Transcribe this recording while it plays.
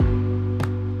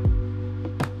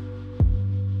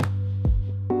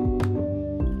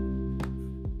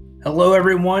Hello,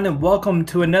 everyone, and welcome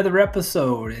to another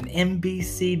episode in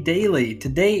MBC Daily.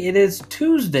 Today it is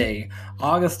Tuesday,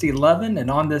 August 11, and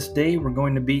on this day we're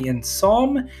going to be in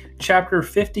Psalm chapter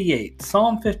 58.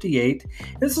 Psalm 58,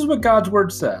 this is what God's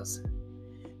word says.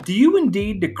 Do you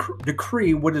indeed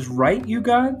decree what is right, you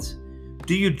gods?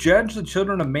 Do you judge the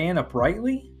children of man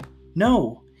uprightly?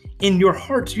 No, in your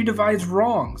hearts you devise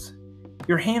wrongs.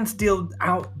 Your hands deal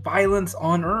out violence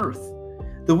on earth.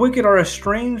 The wicked are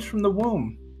estranged from the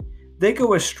womb. They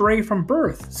go astray from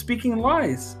birth, speaking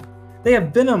lies. They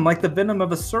have venom like the venom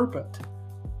of a serpent,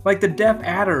 like the deaf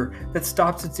adder that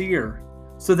stops its ear,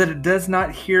 so that it does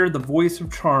not hear the voice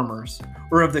of charmers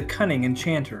or of the cunning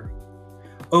enchanter.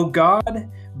 O God,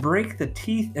 break the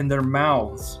teeth in their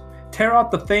mouths. Tear out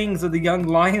the fangs of the young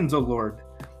lions, O Lord.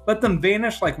 Let them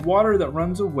vanish like water that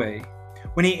runs away.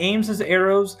 When he aims his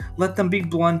arrows, let them be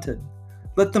blunted.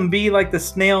 Let them be like the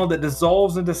snail that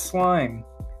dissolves into slime,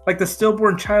 like the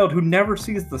stillborn child who never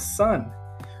sees the sun.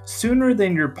 Sooner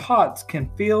than your pots can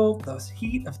feel the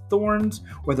heat of thorns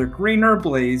or the greener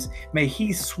blaze, may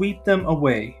he sweep them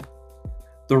away.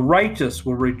 The righteous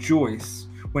will rejoice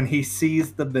when he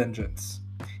sees the vengeance.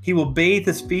 He will bathe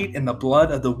his feet in the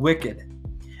blood of the wicked.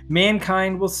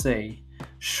 Mankind will say,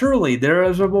 surely there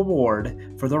is a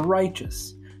reward for the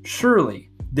righteous. Surely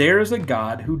there is a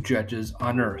God who judges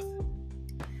on earth.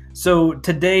 So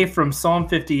today from Psalm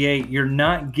 58, you're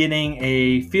not getting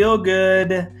a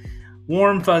feel-good,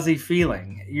 warm, fuzzy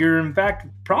feeling. You're in fact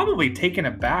probably taken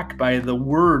aback by the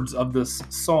words of this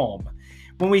psalm.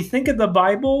 When we think of the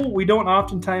Bible, we don't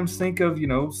oftentimes think of,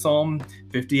 Psalm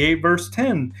 58 verse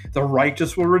 10. The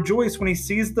righteous will rejoice when he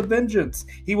sees the vengeance.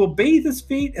 He will bathe his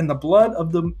feet in the blood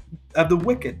of the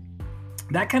wicked.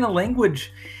 That kind of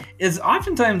language is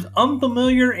oftentimes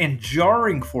unfamiliar and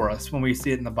jarring for us when we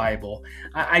see it in the Bible.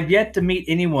 I've yet to meet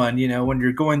anyone, when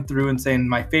you're going through and saying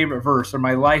my favorite verse or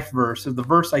my life verse or the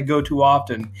verse I go to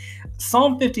often.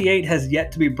 Psalm 58 has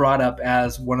yet to be brought up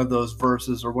as one of those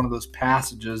verses or one of those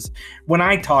passages when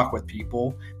I talk with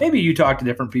people. Maybe you talk to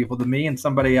different people than me and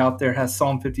somebody out there has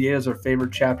Psalm 58 as their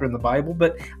favorite chapter in the Bible,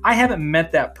 but I haven't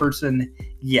met that person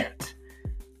yet.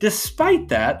 Despite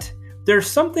that, there's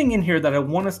something in here that I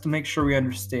want us to make sure we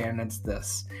understand. It's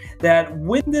this, that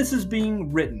when this is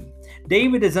being written,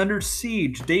 David is under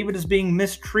siege. David is being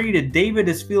mistreated. David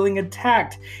is feeling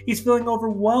attacked. He's feeling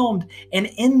overwhelmed.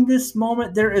 And in this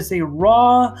moment, there is a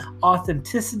raw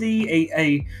authenticity,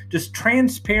 a just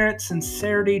transparent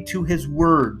sincerity to his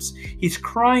words. He's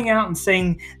crying out and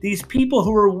saying, these people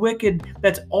who are wicked,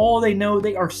 that's all they know.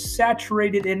 They are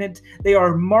saturated in it. They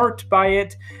are marked by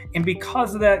it. And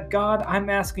because of that, God, I'm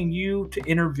asking you to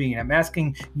intervene. I'm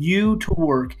asking you to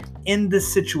work in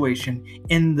this situation,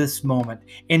 in this moment.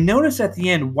 And notice at the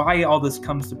end why all this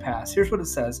comes to pass. Here's what it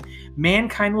says.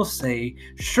 Mankind will say,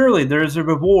 surely there is a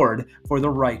reward for the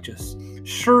righteous.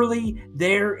 Surely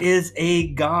there is a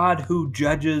God who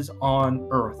judges on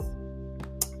earth.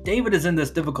 David is in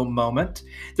this difficult moment.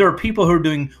 There are people who are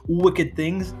doing wicked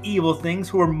things, evil things,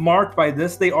 who are marked by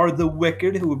this. They are the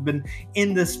wicked who have been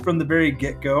in this from the very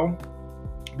get-go.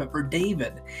 But for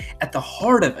David, at the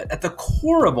heart of it, at the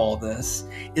core of all this,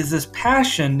 is this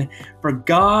passion for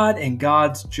God and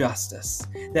God's justice.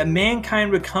 That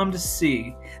mankind would come to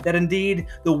see that indeed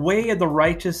the way of the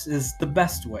righteous is the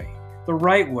best way, the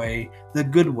right way, the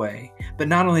good way. But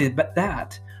not only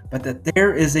that, but that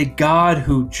there is a God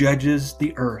who judges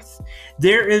the earth.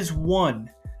 There is one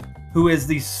who is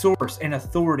the source and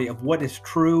authority of what is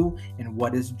true and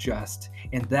what is just,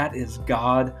 and that is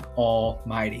God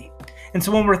Almighty. And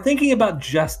so when we're thinking about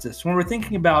justice, when we're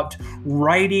thinking about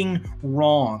righting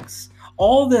wrongs,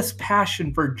 all this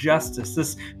passion for justice,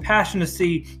 this passion to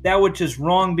see that which is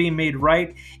wrong being made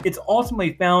right, it's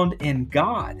ultimately found in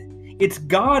God. It's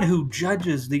God who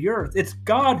judges the earth. It's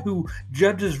God who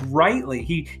judges rightly.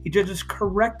 He judges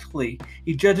correctly.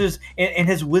 He judges, and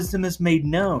his wisdom is made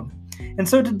known. And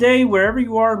so today, wherever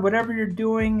you are and whatever you're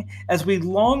doing, as we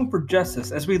long for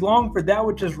justice, as we long for that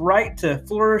which is right to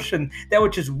flourish and that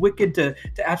which is wicked to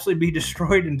absolutely be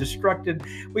destroyed and destructed,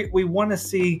 we want to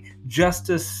see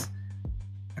justice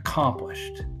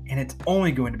accomplished. And it's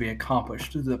only going to be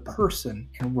accomplished through the person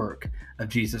and work of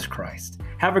Jesus Christ.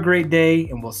 Have a great day,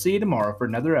 and we'll see you tomorrow for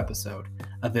another episode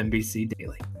of MBC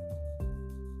Daily.